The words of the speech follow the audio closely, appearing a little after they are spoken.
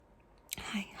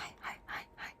Hi, hi, hi, hi,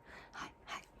 hi, hi,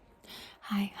 hi.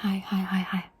 Hi, hi, hi, hi,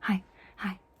 hi, hi,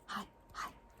 hi, hi, hi,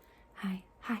 hi,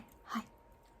 hi, hi,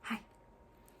 hi.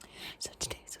 So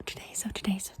today,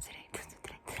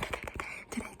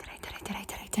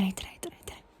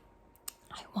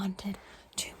 I wanted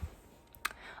to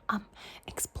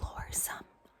explore some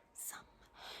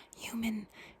human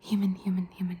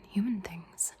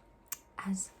things,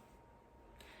 as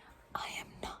I'm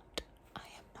not. I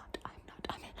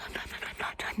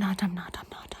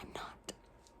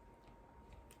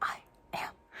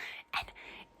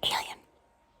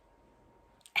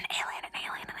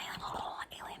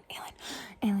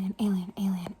am an alien.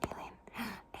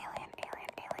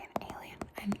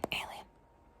 I'm alien.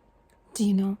 Do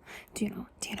you know?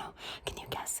 Can you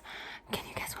guess?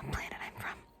 What planet I'm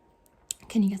from?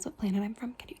 Can you guess what planet I'm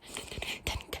from? Can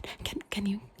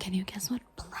you guess what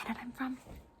planet I'm from?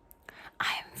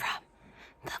 I am from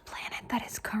the planet that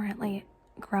is currently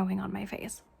growing on my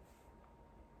face.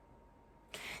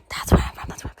 That's where I'm from.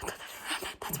 That's where I'm from.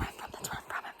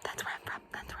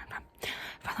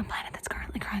 From the planet that's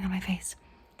currently growing on my face.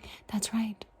 That's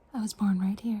right. I was born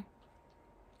right here.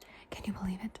 Can you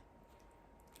believe it?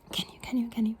 Can you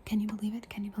believe it?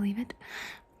 Can you believe it?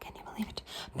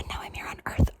 But now I'm here on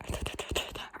Earth.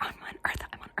 I'm on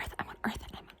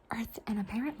Earth. And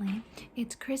apparently,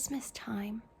 it's Christmas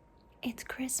time. It's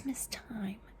Christmas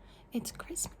time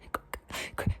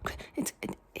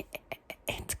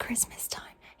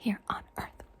here on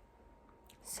Earth.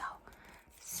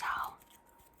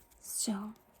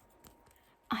 So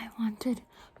I wanted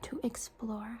to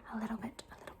explore a little bit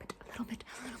about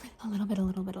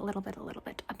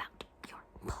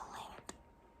your planet.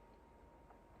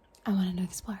 I wanted to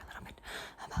explore a little bit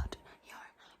about your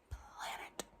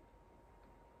planet.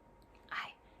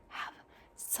 I have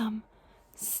some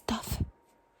stuff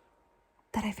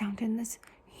that I found in this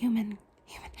human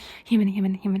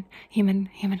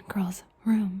girl's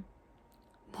room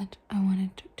that I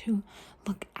wanted to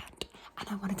look at, and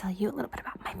I want to tell you a little bit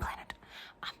about my planet.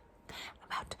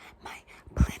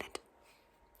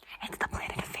 It's the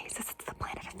planet of faces.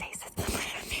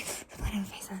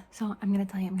 So I'm gonna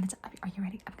tell you. Are you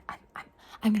ready?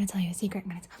 I'm gonna tell you a secret.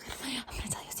 I'm gonna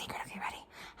tell you a secret. Okay, ready?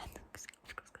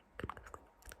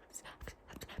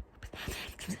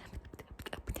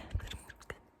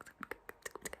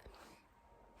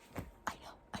 I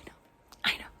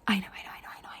know. I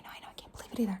can't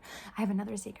believe it either. I have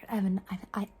another secret. I have another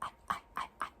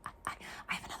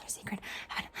secret.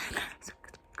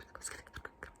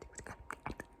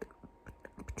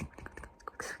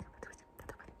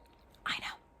 I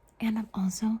know. And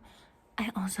I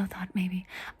also thought maybe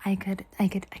I could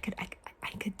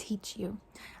teach you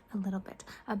a little bit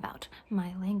about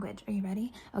my language. Are you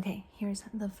ready? Okay, here's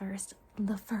the first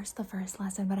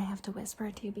lesson, but I have to whisper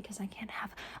it to you because I can't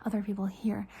have other people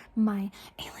hear my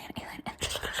alien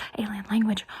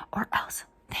language, or else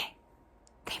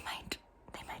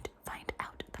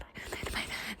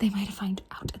they might find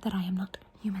out that I am not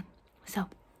human. So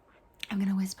I'm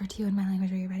gonna whisper to you in my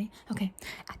language. Are you ready? Okay.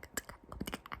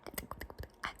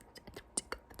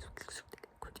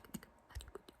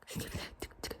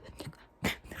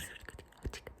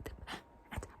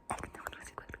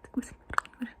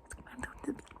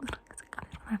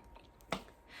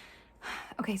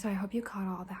 Okay, so I hope you caught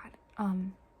all that.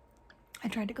 I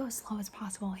tried to go as slow as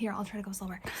possible. Here, I'll try to go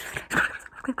slower.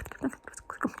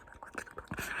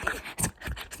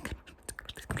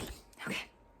 Okay,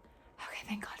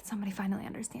 thank God somebody finally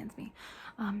understands me.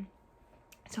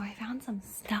 So I found some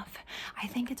stuff. I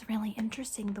think it's really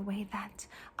interesting the way that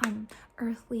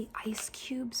earthly ice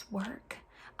cubes work.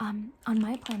 On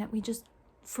my planet, we just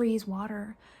freeze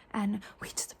water, and we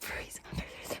just freeze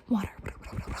water.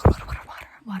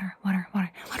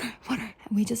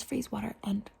 We just freeze water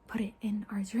and put it in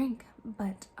our drink.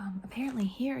 But apparently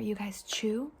here, you guys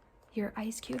chew your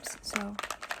ice cubes. So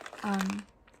I'm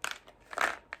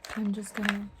just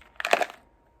gonna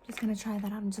try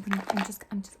that out. I'm just gonna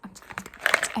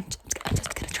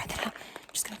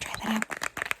try that out.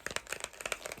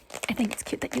 I think it's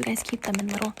cute that you guys keep them in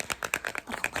little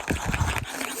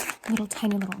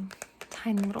tiny little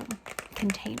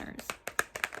containers.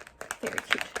 Very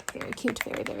cute. Very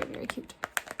cute.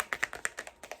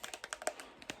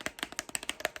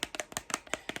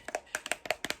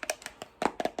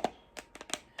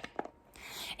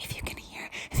 If you can hear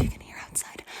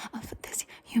outside of this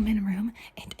human room,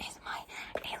 it is my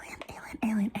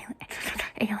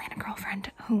alien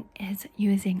girlfriend who is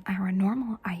using our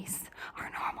normal ice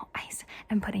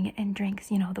and putting it in drinks.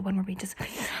 You know, the one where we just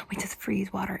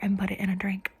freeze water and put it in a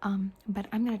drink. But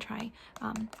I'm gonna try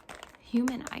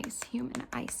human ice.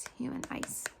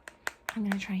 I'm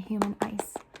gonna try human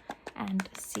ice and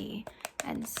see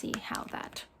how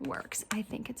that works. I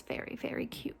think it's very, very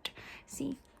cute.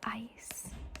 See,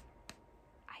 ice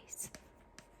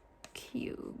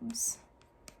cubes.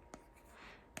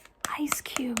 Ice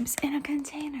cubes in a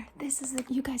container. This is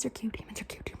you guys are cute. Humans are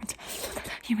cute.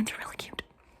 Humans are really cute.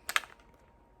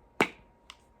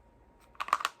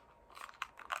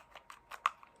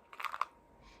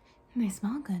 And they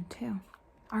smell good too.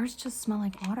 Ours just smell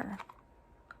like water.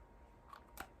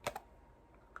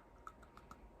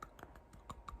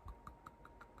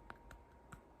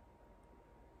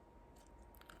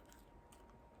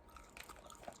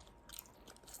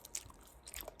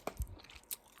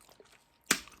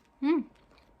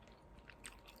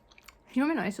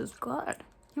 Human ice is good.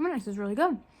 Human ice is really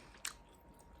good.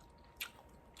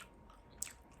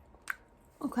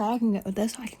 Okay, I can get with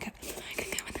this. I can get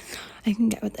with this. I can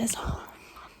get with this.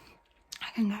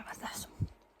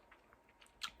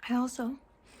 I also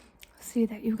see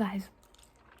that you guys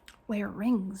wear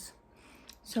rings.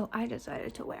 So I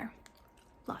decided to wear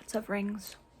lots of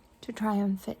rings to try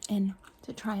and fit in.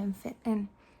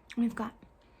 We've got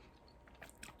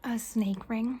a snake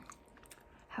ring.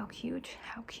 How cute.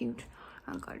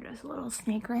 A gorgeous little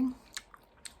snake ring.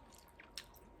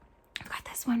 I've got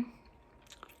this one.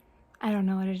 I don't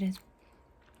know what it is.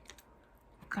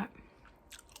 I've got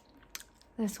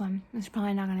this one. It's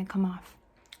probably not gonna come off.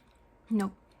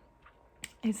 Nope.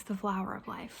 It's the flower of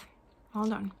life. All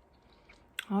done.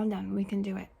 We can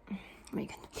do it. We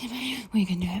can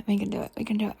do it.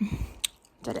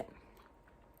 Did it.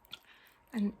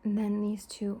 And then these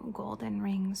two golden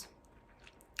rings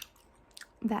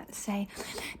that say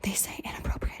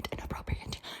inappropriate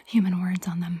human words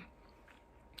on them.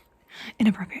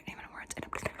 Inappropriate human words.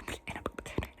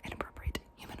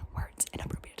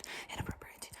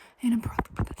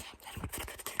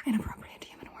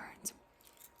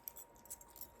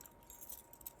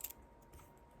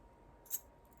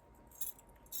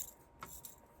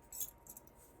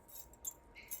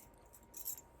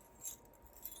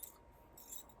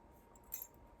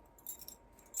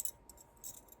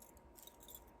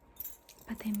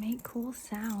 But they make cool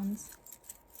sounds.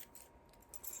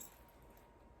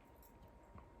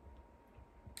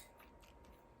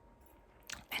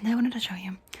 And I wanted to show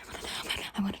you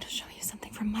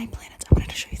something from my planet.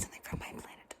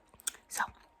 So,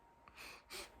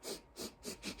 it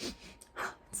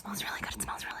smells really good.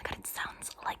 It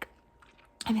sounds like,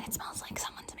 it smells like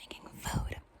someone's making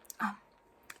food.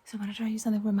 So I want to show you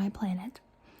something from my planet.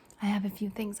 I have a few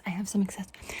things. I have some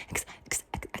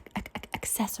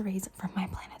accessories from my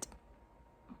planet.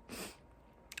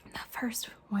 The first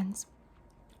ones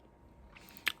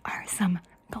are some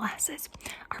glasses.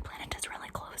 Our planet is really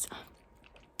close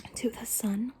to the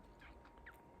sun,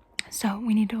 so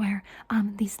we need to wear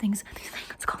these things.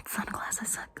 It's called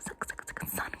sunglasses.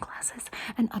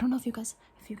 And I don't know if you guys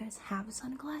have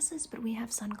sunglasses, but we have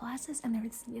sunglasses, and there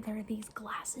are these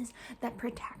glasses that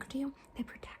protect you. They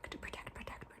protect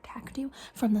you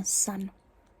from the sun.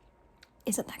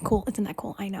 Isn't that cool?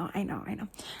 I know.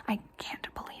 I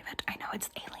can't believe it. I know it's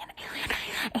alien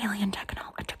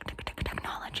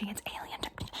technology.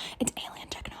 It's alien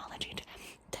technology.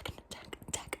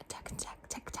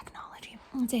 Technology.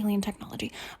 It's alien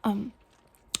technology.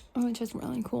 Which is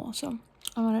really cool. So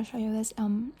I want to show you this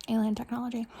alien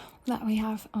technology that we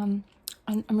have. I'm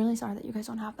really sorry that you guys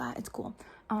don't have that. It's cool.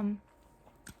 Not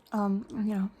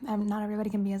everybody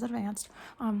can be as advanced.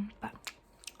 But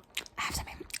I have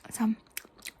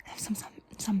some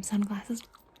sunglasses.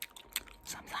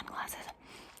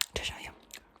 To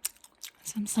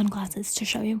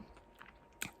show you.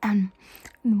 And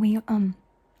we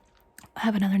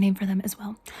have another name for them as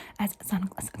well as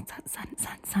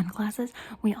sunglasses.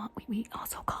 We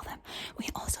also call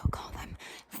them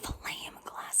flame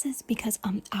glasses, because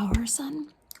our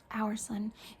sun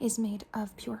is made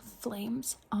of pure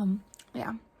flames.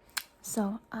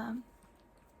 So I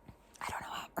don't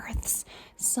know how Earth's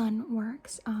sun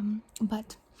works,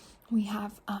 but we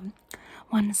have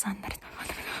one sun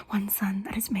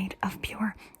that is made of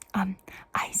pure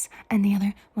ice, and the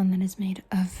other one that is made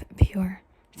of pure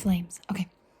flames. Okay,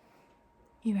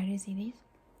 you ready to see these?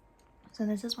 So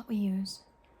this is what we use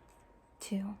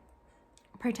to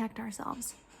protect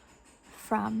ourselves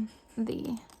from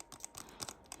the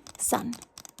sun,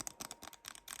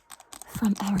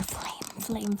 from our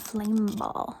flame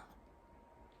ball.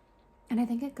 And I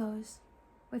think it goes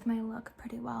with my look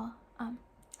pretty well.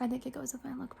 I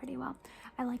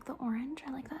like the orange.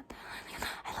 I like that.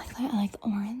 I like the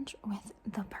orange with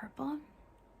the purple.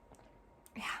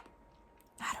 Yeah.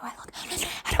 How do I look?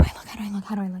 look? How do I look?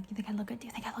 How do I look? Do you think I look good? Do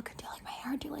you think I look good? Do you like my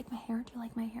hair? Do you like my hair? Do you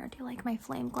like my hair? Do you like my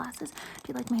flame glasses? Do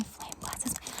you like my flame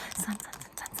glasses? Sunglasses.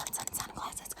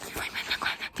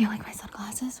 Do you like my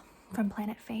sunglasses from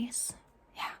Planet Face?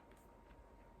 Yeah.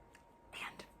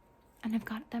 And I've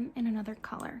got them in another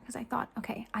color because I thought,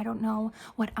 okay, I don't know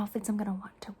what outfits I'm gonna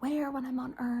want to wear when I'm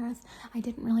on Earth. I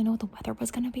didn't really know what the weather was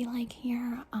gonna be like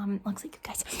here. Looks like it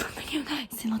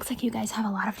looks like you guys have a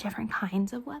lot of different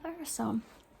kinds of weather, so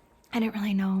I didn't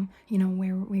really know,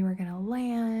 where we were gonna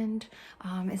land.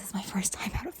 This is my first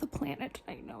time out of the planet.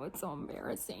 I know, it's so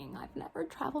embarrassing. I've never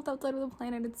traveled outside of the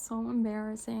planet. It's so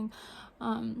embarrassing.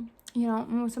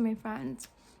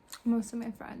 Most of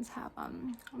my friends have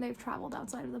they've traveled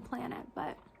outside of the planet,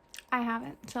 but I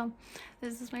haven't. So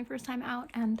this is my first time out,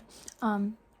 and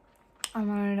I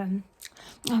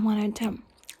wanted to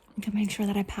make sure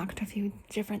that I packed a few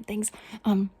different things.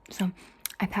 So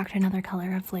I packed another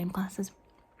color of flame glasses.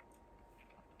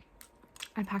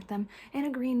 I packed them in a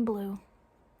green blue,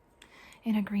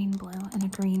 and a green blue, and a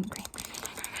green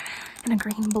and a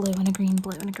green blue, and a green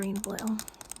blue, and a green blue.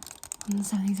 And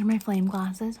so these are my flame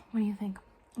glasses. What do you think?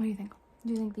 What do you think?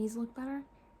 Do you think these look better?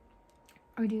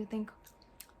 Or do you think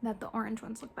that the orange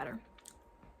ones look better?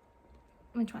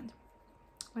 Which ones?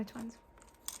 Which ones?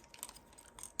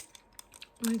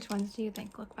 Which ones do you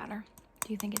think look better?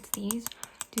 Do you think it's these?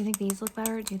 Do you think these look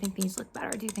better? Do you think these look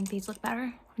better? Do you think these look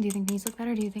better? Do you think these look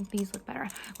better? Do you think these look better?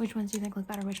 Which ones do you think look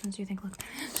better? Which ones do you think look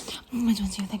Which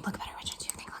ones do you think look better? Which ones do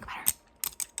you think look better?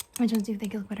 Which ones do you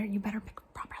think look better? You better pick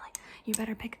properly. You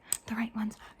better pick the right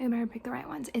ones. You better pick the right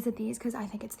ones. Is it these? Because I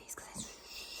think it's these. Because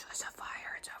it's a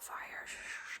fire. It's a fire.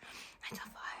 It's a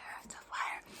fire. It's a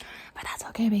fire. But that's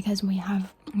okay because we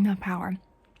have enough power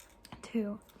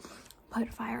to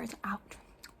put fires out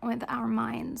with our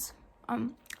minds.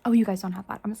 Oh, you guys don't have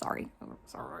that. I'm sorry.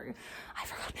 Sorry. I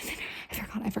forgot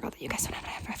that you guys don't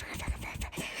have that.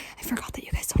 I forgot that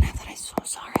you guys don't have that. I'm so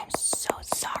sorry. I'm so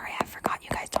sorry. I forgot you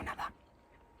guys don't have that.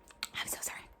 I'm so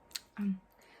sorry.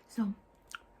 So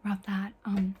about that,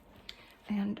 and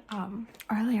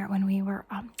earlier when we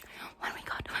got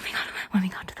to the planet, when we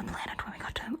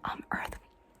got to Earth,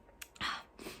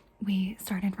 we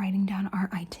started writing down our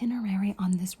itinerary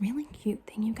on this really cute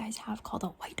thing you guys have called a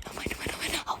whiteboard.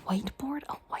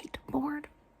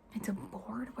 It's a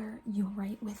board where you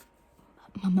write with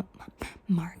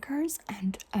markers,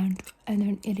 and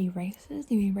then it erases.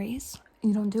 You erase.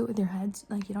 You don't do it with your heads,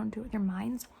 like you don't do it with your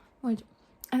minds, which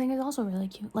I think is also really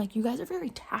cute. Like, you guys are very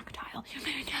tactile.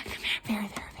 Very tactile. Very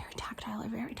tactile.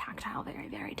 Very tactile.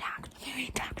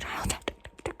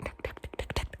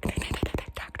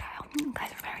 You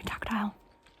guys are very tactile.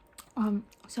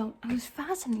 So I was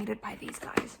fascinated by these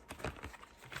guys.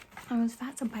 I was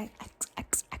fascinated by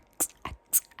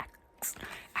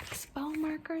expo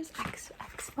markers.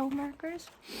 Expo markers.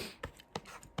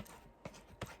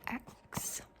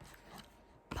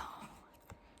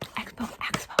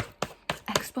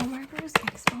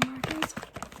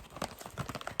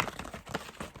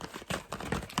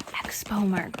 Expo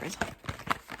markers.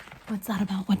 What's that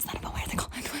about? Why are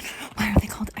they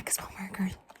called expo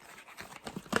markers?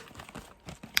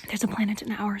 There's a planet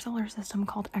in our solar system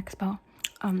called Expo.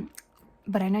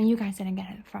 But I know you guys didn't get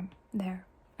it from there.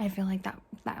 I feel like that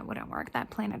wouldn't work. That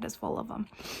planet is full of them.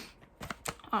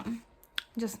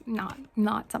 Just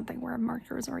not something where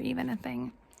markers are even a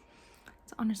thing.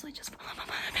 It's honestly just full of a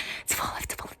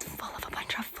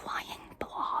bunch of flying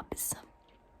blobs.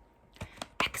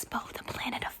 Expo, the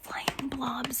planet of flying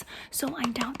blobs. So I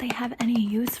doubt they have any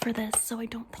use for this. So I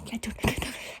don't think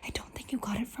you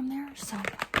got it from there. So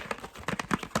what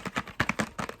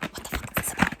the fuck is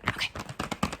this about? Okay.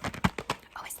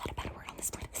 Oh, is that a bad word on this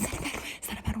planet? Is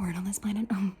that a bad word on this planet?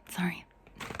 Sorry.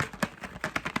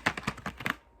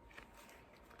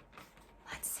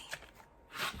 Let's see.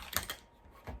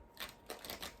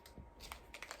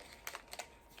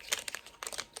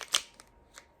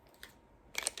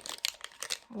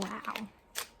 Wow.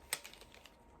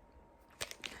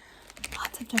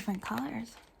 Lots of different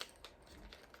colors.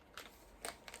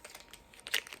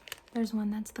 There's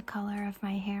one that's the color of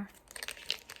my hair.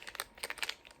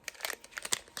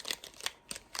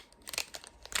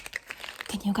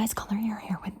 Can you guys color your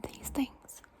hair with these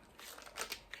things?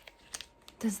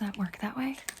 Does that work that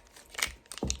way?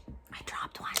 I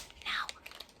dropped one. Now.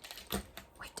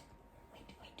 Wait.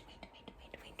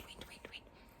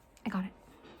 I got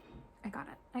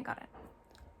it.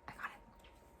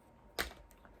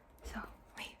 So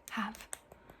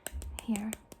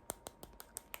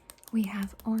we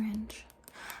have orange,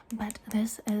 but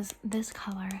this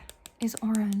color is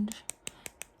orange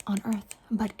on Earth,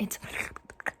 but it's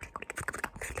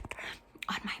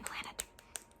on my planet.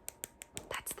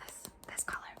 That's this.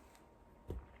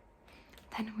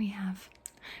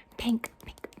 pink,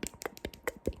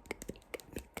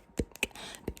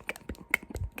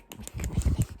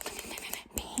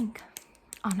 pink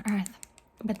on Earth.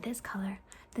 But this color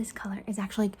is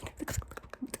actually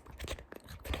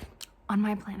on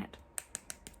my planet.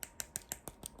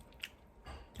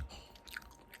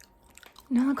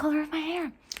 Know the color of my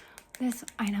hair. This,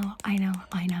 I know,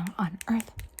 on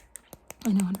Earth.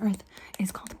 I know on Earth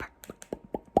is called purple.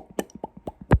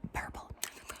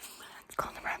 It's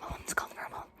called the purple. It's called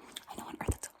purple. I know on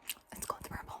Earth it's called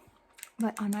purple.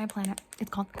 But on my planet, it's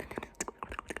called...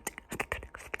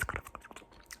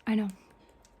 I know.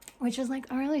 Which is like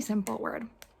a really simple word.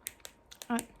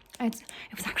 It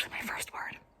was actually my first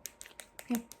word.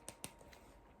 Yep.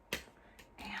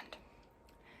 And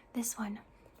this one,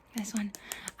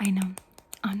 I know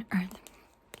on Earth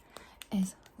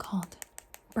is called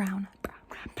brown.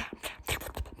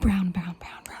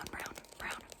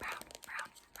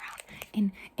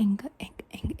 In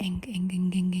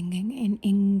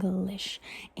English,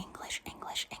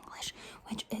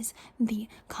 which is the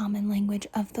common language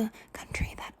of the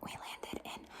country that we landed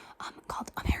in,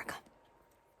 called America.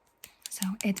 So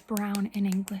it's brown in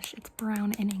English.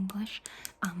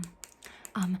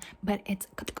 But it's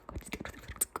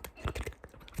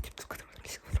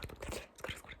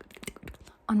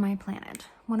on my planet.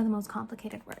 One of the most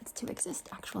complicated words to exist,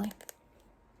 actually.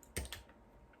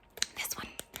 This one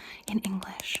in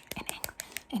English,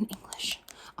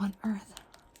 on Earth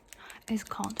is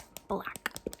called black.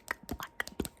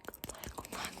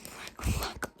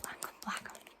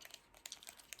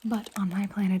 But on my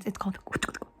planet, it's called...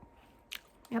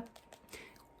 Yep. Do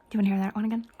you want to hear that one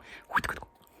again?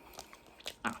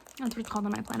 Oh, that's what it's called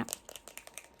on my planet.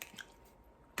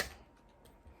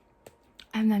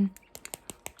 And then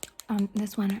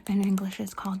this one in English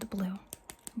is called blue.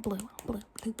 Blue.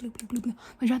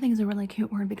 Which I think is a really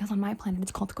cute word because on my planet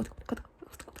it's called...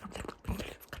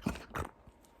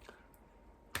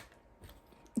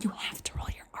 You have to roll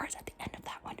your R's at the end of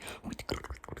that one.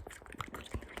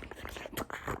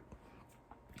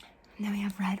 Then we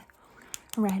have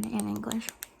red in English.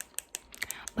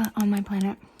 But on my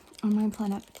planet,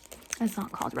 it's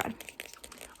not called red.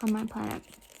 On my planet,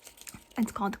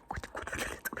 it's called...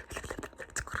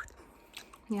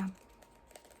 Yeah.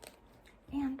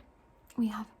 And we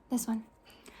have this one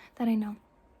that I know.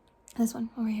 This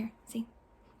one over here. See?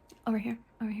 Over here.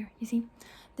 You see?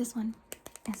 This one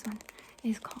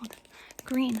is called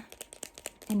green.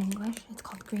 In English, it's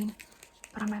called green.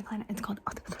 But on my planet, it's called...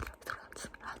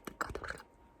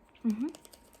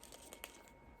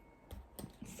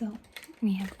 So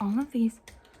we have all of these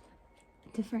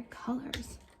different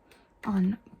colors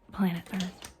on planet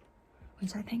Earth,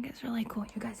 which I think is really cool.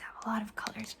 You guys have a lot of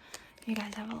colors. And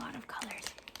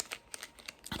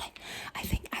I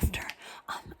think after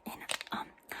in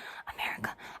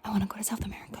America, I want to go to South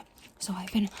America. So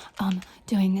I've been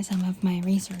doing some of my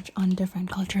research on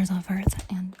different cultures of Earth,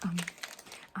 and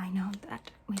I know that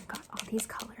we've got all these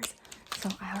colors. So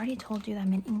I already told you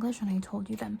them in English, and I told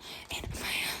you them in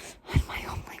my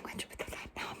home language, but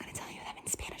now I'm going to tell you them in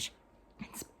Spanish.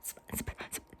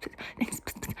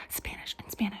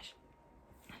 Spanish.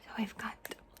 So we've got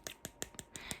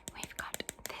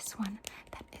this one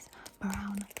that is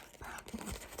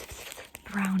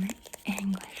brown in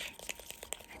English.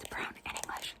 It's brown in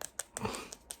English.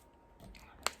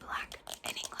 Black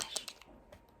in English.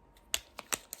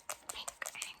 Pink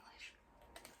in English.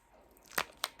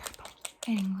 Purple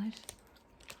in English.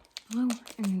 Blue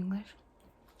in English.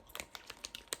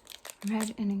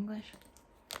 Red in English.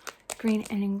 Green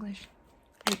in English.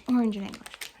 And orange in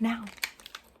English. Now,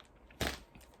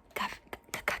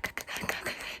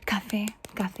 cafe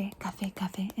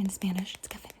in Spanish. It's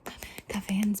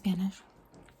cafe in Spanish.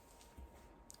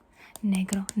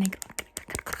 Negro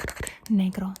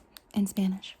in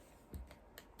Spanish.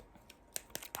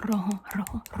 Rojo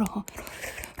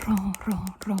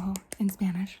in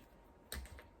Spanish.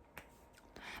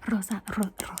 Rosado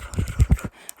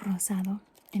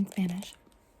in Spanish.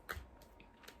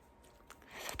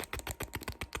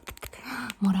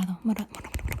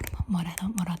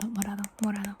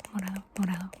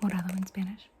 Morado in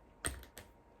Spanish.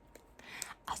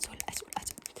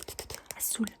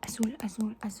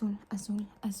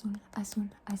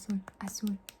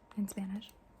 Azul in Spanish.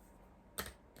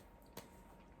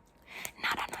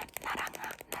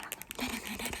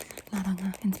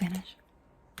 Naranja in Spanish.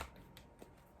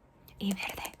 Y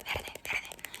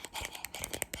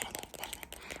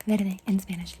verde in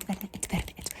Spanish. It's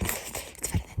verde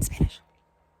in Spanish.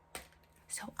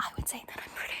 So I would say that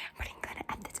I'm pretty good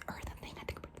at this earth thing. I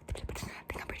think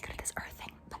I'm pretty good at this earth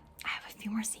thing. But I have a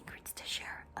few more secrets to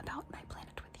share about my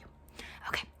planet with you.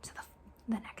 Okay, so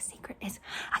the next secret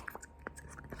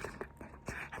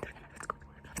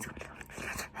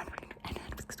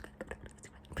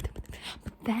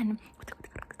then,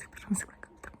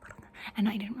 and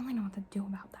I didn't really know what to do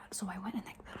about that, so I went and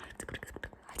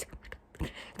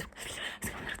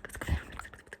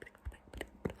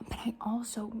but I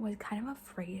also was kind of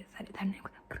afraid that then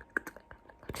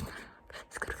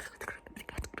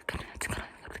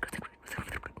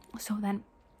so then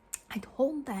I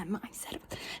told them, I said,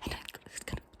 then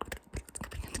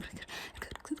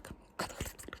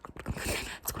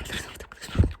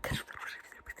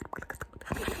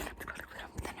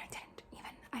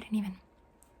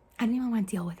I didn't even want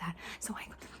to deal with that. So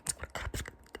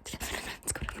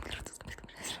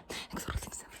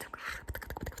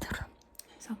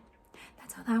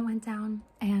that's how that went down,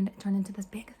 and it turned into this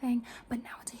big thing. But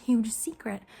now it's a huge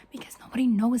secret because nobody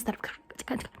knows that.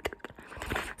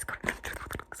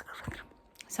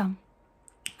 So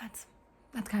that's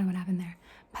kind of what happened there.